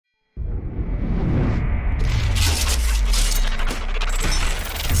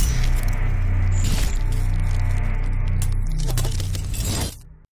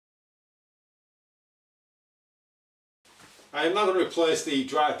I am now going to replace the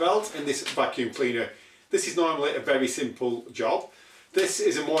drive belt in this vacuum cleaner. This is normally a very simple job. This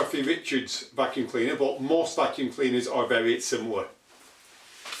is a Morphy Richards vacuum cleaner, but most vacuum cleaners are very similar.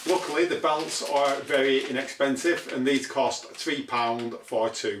 Luckily the belts are very inexpensive and these cost £3 for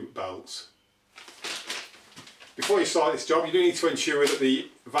 2 belts. Before you start this job, you do need to ensure that the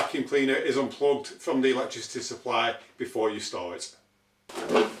vacuum cleaner is unplugged from the electricity supply before you start.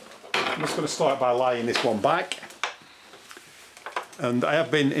 I'm just going to start by laying this one back. And I have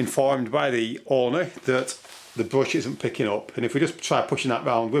been informed by the owner that the brush isn't picking up, and if we just try pushing that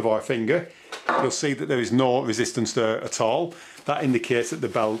round with our finger, you'll see that there is no resistance there at all. That indicates that the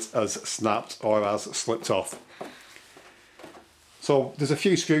belt has snapped or has slipped off. So there's a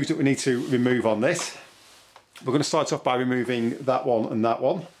few screws that we need to remove on this. We're going to start off by removing that one, and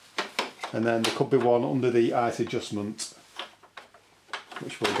then there could be one under the height adjustment,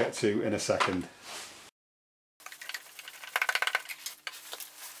 which we'll get to in a second.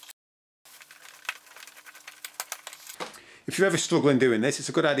 If you're ever struggling doing this, it's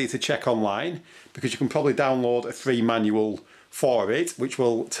a good idea to check online, because you can probably download a free manual for it which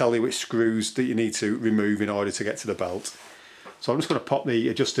will tell you which screws that you need to remove in order to get to the belt. So I'm just going to pop the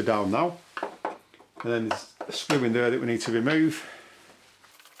adjuster down now, and then there's a screw in there that we need to remove.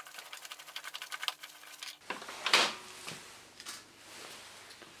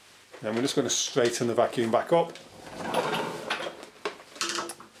 And we're just going to straighten the vacuum back up.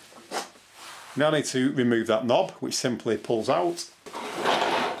 Now I need to remove that knob, which simply pulls out.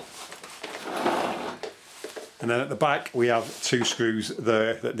 And then at the back we have 2 screws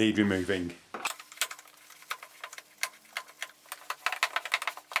there that need removing.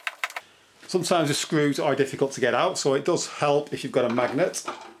 Sometimes the screws are difficult to get out, so it does help if you've got a magnet.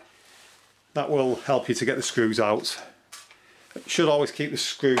 That will help you to get the screws out. You should always keep the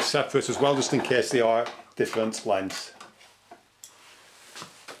screws separate as well, just in case they are different lengths.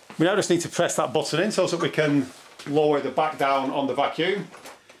 We now just need to press that button in so that we can lower the back down on the vacuum,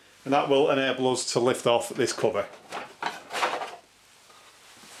 and that will enable us to lift off this cover.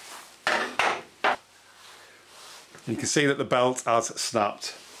 And you can see that the belt has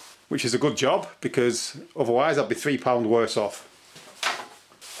snapped, which is a good job, because otherwise I'd be £3 worse off.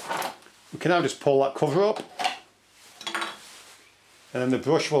 We can now just pull that cover up, and then the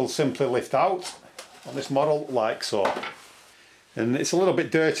brush will simply lift out on this model like so. And it's a little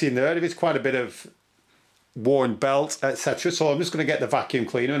bit dirty in there, there is quite a bit of worn belt, etc. So I'm just going to get the vacuum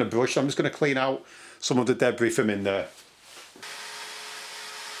cleaner and a brush. I'm just going to clean out some of the debris from in there.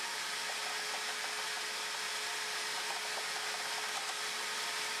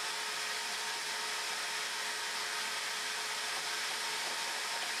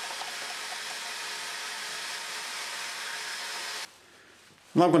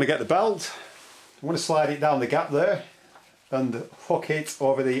 Now I'm going to get the belt. I'm going to slide it down the gap there and hook it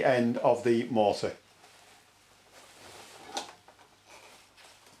over the end of the motor.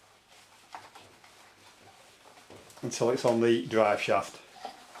 Until it's on the drive shaft,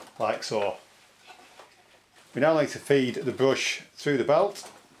 like so. We now need to feed the brush through the belt,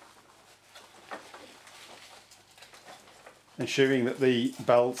 ensuring that the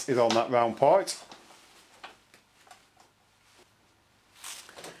belt is on that round part.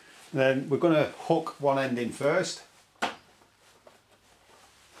 Then we're going to hook one end in first.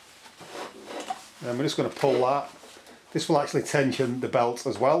 And we're just going to pull that. This will actually tension the belt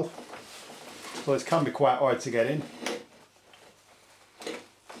as well, so this can be quite hard to get in.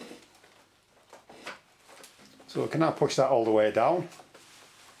 So we can now push that all the way down.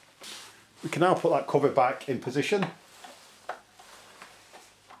 We can now put that cover back in position.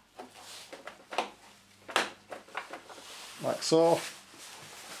 Like so.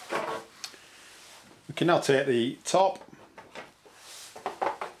 We can now take the top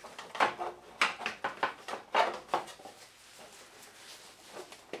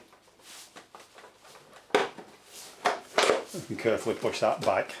and carefully push that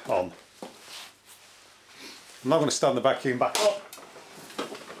back on. I'm now going to stand the vacuum back up.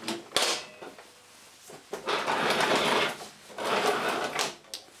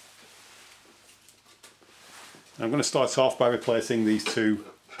 I'm going to start off by replacing these 2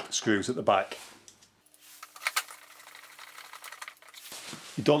 screws at the back.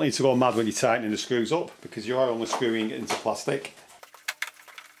 You don't need to go mad when you're tightening the screws up, because you are only screwing it into plastic.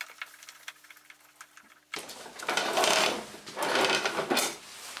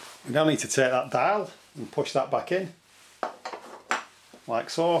 We now need to take that dial and push that back in, like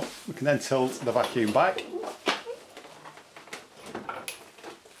so. We can then tilt the vacuum back,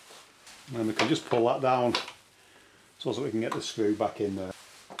 and then we can just pull that down so that we can get the screw back in there.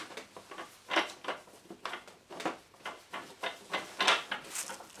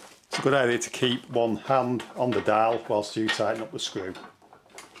 It's a good idea to keep one hand on the dial whilst you tighten up the screw.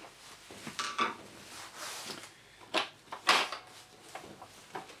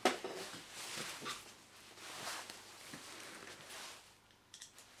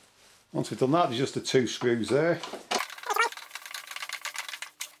 Once we've done that, there's just the 2 screws there.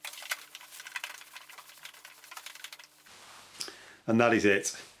 And that is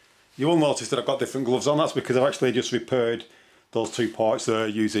it. You will notice that I've got different gloves on. That's because I've actually just repaired those 2 parts there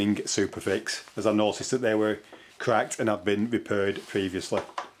using Superfix, as I noticed that they were cracked and have been repaired previously.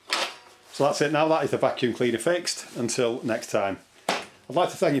 So that's it now, that is the vacuum cleaner fixed. Until next time. I'd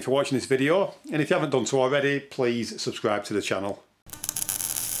like to thank you for watching this video, and if you haven't done so already, please subscribe to the channel.